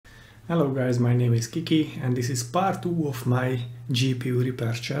Hello guys, my name is Kiki and this is part 2 of my GPU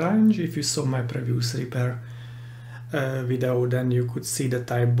repair challenge. If you saw my previous repair video, then you could see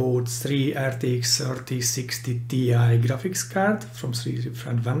that I bought 3 RTX3060Ti graphics cards from 3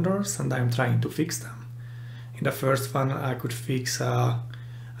 different vendors and I'm trying to fix them. In the first one I could fix an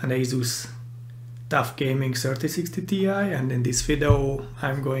Asus TUF Gaming 3060 Ti, and in this video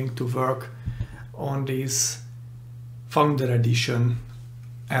I'm going to work on this Founder Edition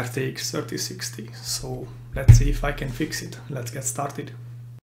RTX3060. So let's see if I can fix it. Let's get started.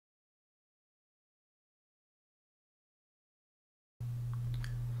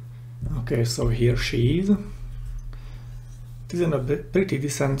 Okay, so here she is. It is in a pretty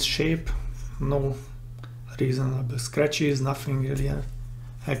decent shape. No reasonable scratches, nothing really.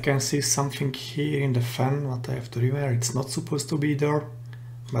 I can see something here in the fan what I have to remove. It's not supposed to be there,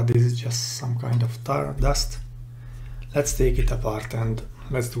 but this is just some kind of dust. Let's take it apart and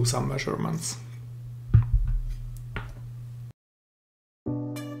let's do some measurements.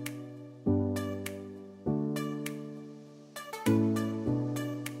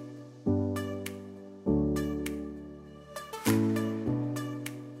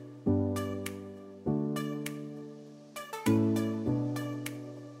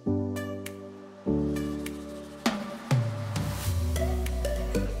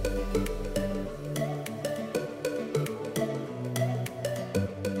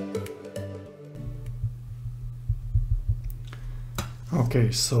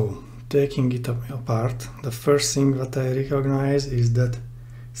 Okay, so taking it apart, the first thing that I recognize is that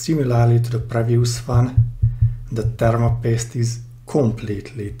similarly to the previous one, the thermopaste is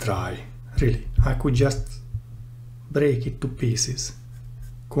completely dry. Really, I could just break it to pieces.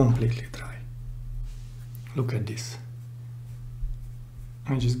 Completely dry. Look at this.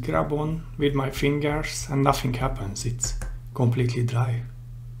 I just grab on with my fingers and nothing happens. It's completely dry.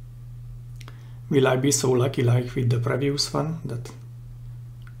 Will I be so lucky like with the previous one that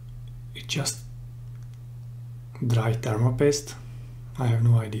it just dry thermopaste? I have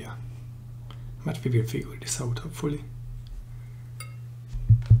no idea, but we will figure this out hopefully.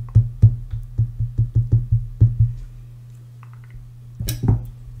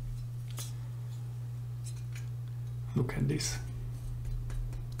 Look at this.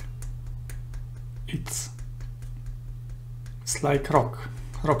 It's like rock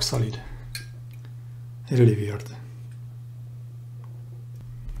solid. Really weird.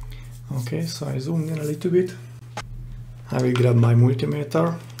 Okay, so I zoomed in a little bit. I will grab my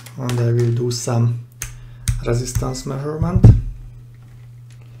multimeter and I will do some resistance measurement.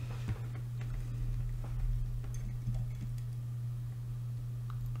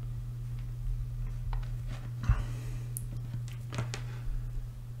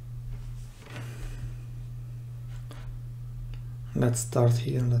 Let's start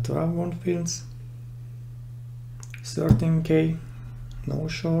here in the 12 volt pins. 13K, no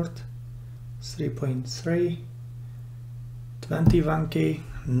short. 3.3, 21K,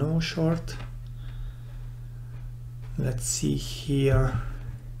 no short. Let's see here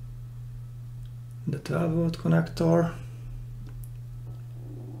the 12 volt connector.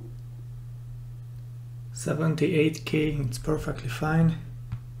 78K, it's perfectly fine.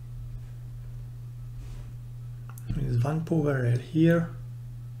 There's one power rail here.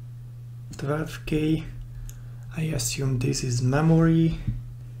 12K, I assume this is memory.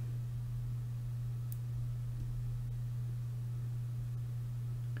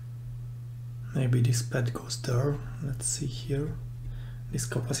 Maybe this pad goes there. Let's see here. This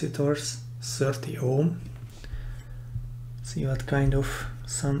capacitor's 30 ohm. See what kind of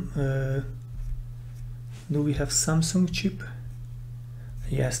do we have Samsung chip?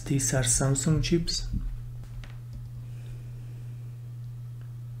 Yes, these are Samsung chips.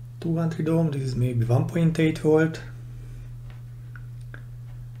 200 ohm. This is maybe 1.8 volt.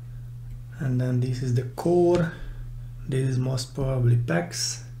 And then this is the core. This is most probably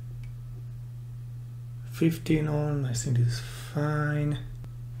PAX. 15 on, I think this is fine.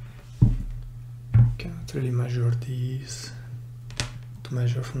 Cannot really measure these. To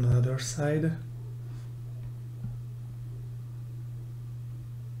measure from the other side.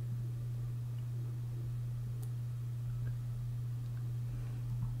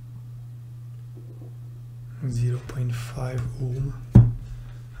 .5 ohm.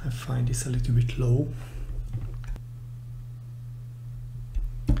 I find this a little bit low.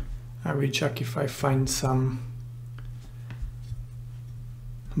 I will check if I find some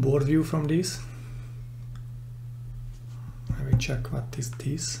board view from this. I will check what is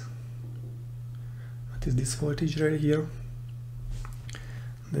this. What is this voltage right here?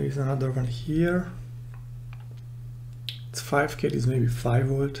 There is another one here. It's 5K, this may be 5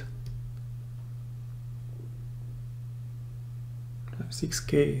 volt.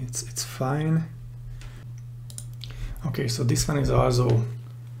 6K, it's fine. Okay, so this one is also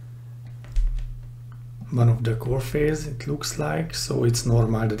one of the core phase, it looks like, so it's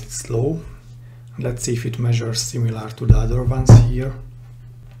normal that it's low. Let's see if it measures similar to the other ones here.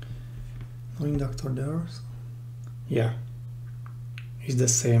 No inductor there. Yeah, it's the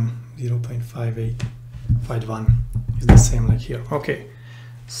same, 0.5851. It's the same like here. Okay,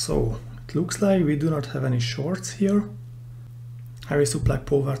 so it looks like we do not have any shorts here. I will supply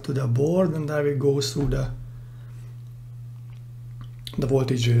power to the board and I will go through the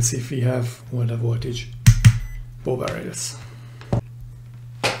voltage rails if we have all the voltage power rails.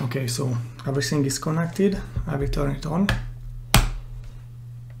 Okay, so everything is connected. I will turn it on.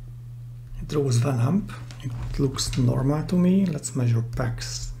 It draws 1 amp. It looks normal to me. Let's measure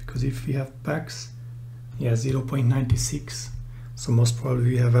packs, because if we have packs, yeah, 0.96. So most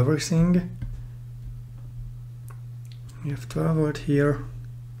probably we have everything. We have 12 volt here.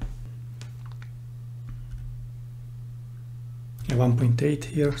 Yeah, 1.8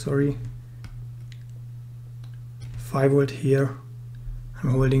 here, sorry. 5 volt here.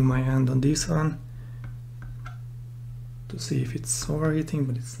 I'm holding my hand on this one to see if it's overheating,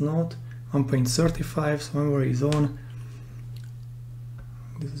 but it's not. 1.35, so memory is on.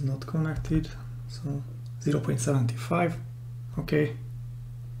 This is not connected, so 0.75. Okay.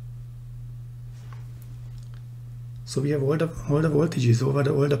 So we have all the voltages over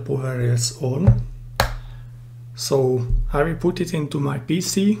all the power rails on. So I will put it into my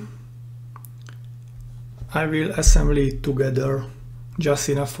PC. I will assemble it together just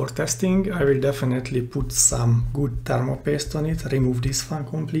enough for testing. I will definitely put some good thermal paste on it, remove this one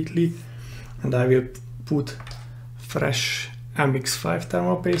completely, and I will put fresh MX5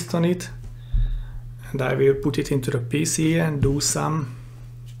 thermal paste on it, and I will put it into the PC and do some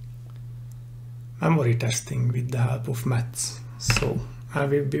memory testing with the help of maths. So I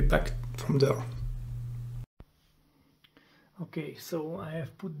will be back from there. Okay, so I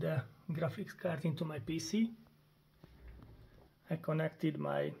have put the graphics card into my PC. I connected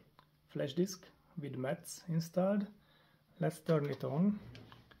my flash disk with maths installed. Let's turn it on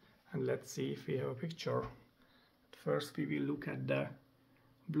and let's see if we have a picture. First we will look at the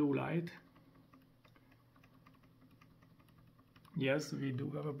blue light. Yes, we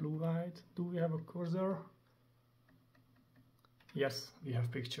do have a blue light. Do we have a cursor? Yes, we have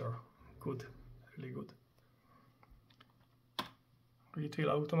picture. Good, really good. It will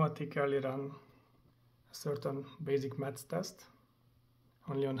automatically run a certain basic maths test,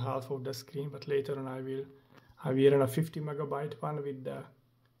 only on half of the screen, but later on I will run a 50 megabyte one with the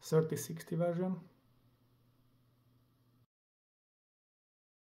 3060 version.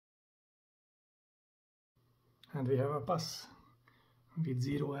 And we have a pass with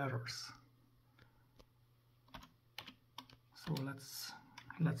 0 errors. So let's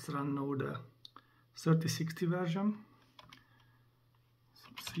run now the 3060 version. So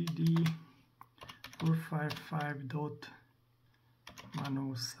CD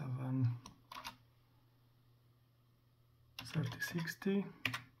 455.107 3060.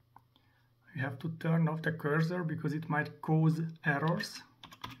 We have to turn off the cursor because it might cause errors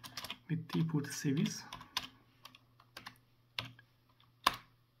with T-put civs.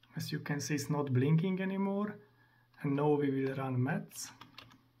 As you can see, it's not blinking anymore, and now we will run maths.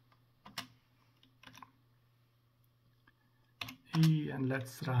 And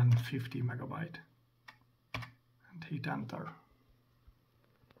let's run 50 megabyte and hit enter.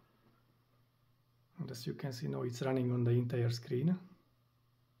 And as you can see, now it's running on the entire screen.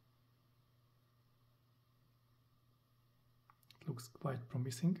 It looks quite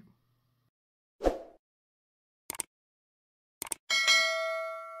promising.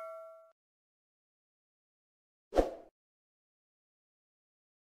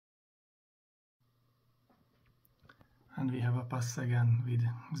 And we have a pass again with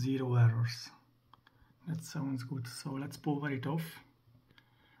 0 errors. That sounds good. So let's power it off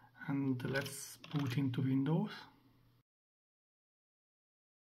and let's boot into Windows.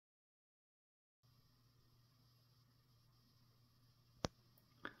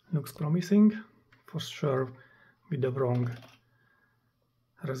 Looks promising, for sure with the wrong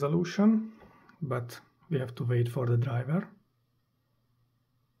resolution, but we have to wait for the driver.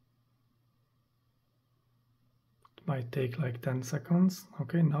 Might take like 10 seconds.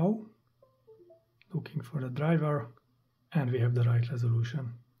 Okay, now looking for the driver, and we have the right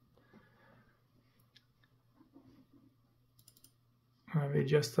resolution. I will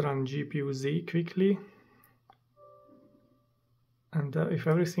just run GPU-Z quickly, and if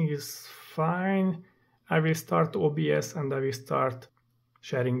everything is fine, I will start OBS and I will start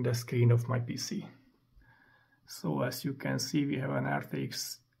sharing the screen of my PC. So as you can see, we have an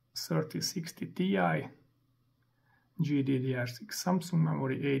RTX3060Ti GDDR6 Samsung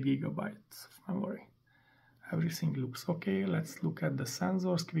memory, 8 GB of memory. Everything looks okay. Let's look at the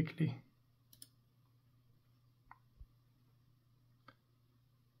sensors quickly.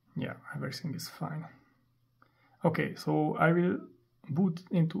 Yeah, everything is fine. Okay, so I will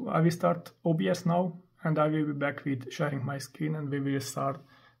start OBS now, and I will be back with sharing my screen, and we will start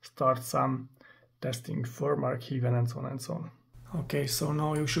some testing firmware, keygen, and so on and so on. Okay, so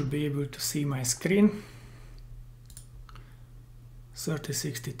now you should be able to see my screen.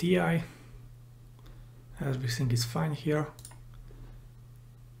 3060 Ti. Everything is fine here.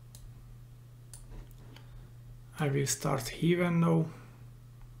 I will start keygen now.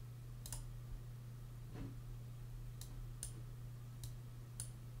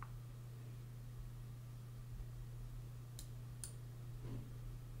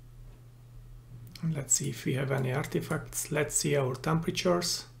 Let's see if we have any artifacts. Let's see our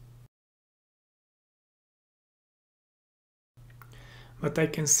temperatures. But I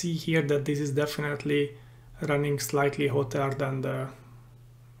can see here that this is definitely running slightly hotter than the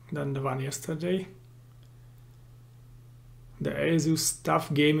one yesterday. The Asus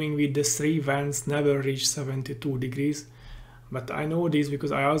TUF Gaming with the 3 vents never reached 72 degrees. But I know this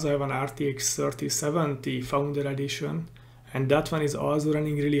because I also have an RTX3070 Founder Edition. And that one is also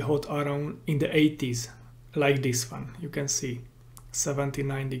running really hot, around in the 80s, like this one. You can see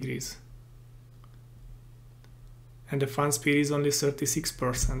 79 degrees. And the fan speed is only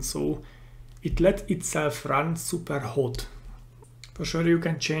 36%, so it let itself run super hot. For sure you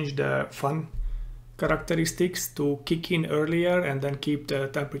can change the fan characteristics to kick in earlier and then keep the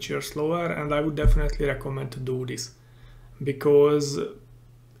temperature slower, and I would definitely recommend to do this, because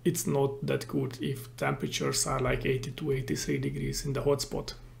it's not that good if temperatures are like 82, 83 degrees in the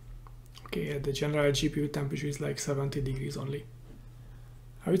hotspot. Okay, the general GPU temperature is like 70 degrees only.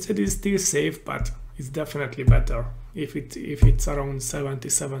 I would say this is still safe, but it's definitely better if it's around 70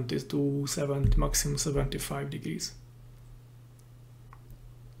 to 70, maximum 75 degrees.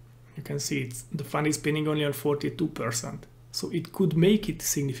 You can see the fan is spinning only on 42%, so it could make it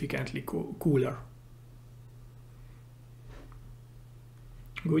significantly cooler.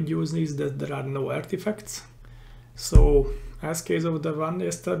 Good news is that there are no artifacts. So, as case of the one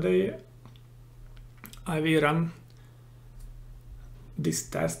yesterday, I will run this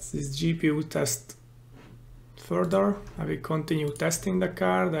GPU test further. I will continue testing the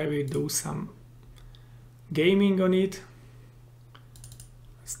card. I will do some gaming on it.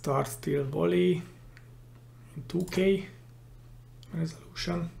 Start still volley in 2K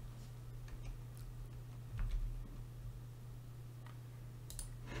resolution.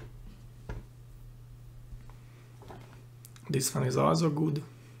 This one is also good.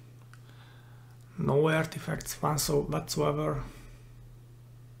 No artifacts whatsoever.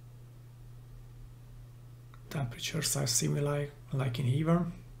 Temperatures are similar like in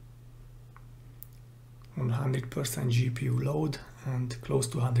here. 100% GPU load and close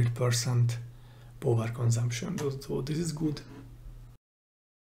to 100% power consumption. So this is good.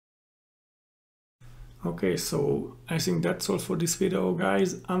 Okay, so I think that's all for this video,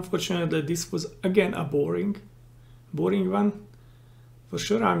 guys. Unfortunately, this was again a boring one. For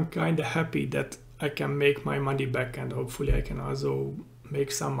sure, I'm kind of happy that I can make my money back, and hopefully I can also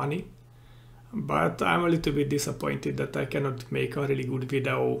make some money. But I'm a little bit disappointed that I cannot make a really good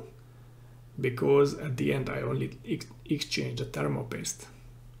video, because at the end I only exchanged the thermal paste.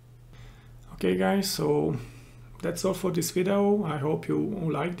 Okay guys, so that's all for this video. I hope you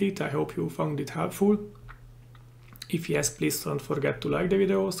liked it. I hope you found it helpful. If yes, please don't forget to like the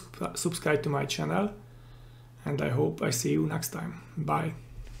video, subscribe to my channel, and I hope I see you next time. Bye.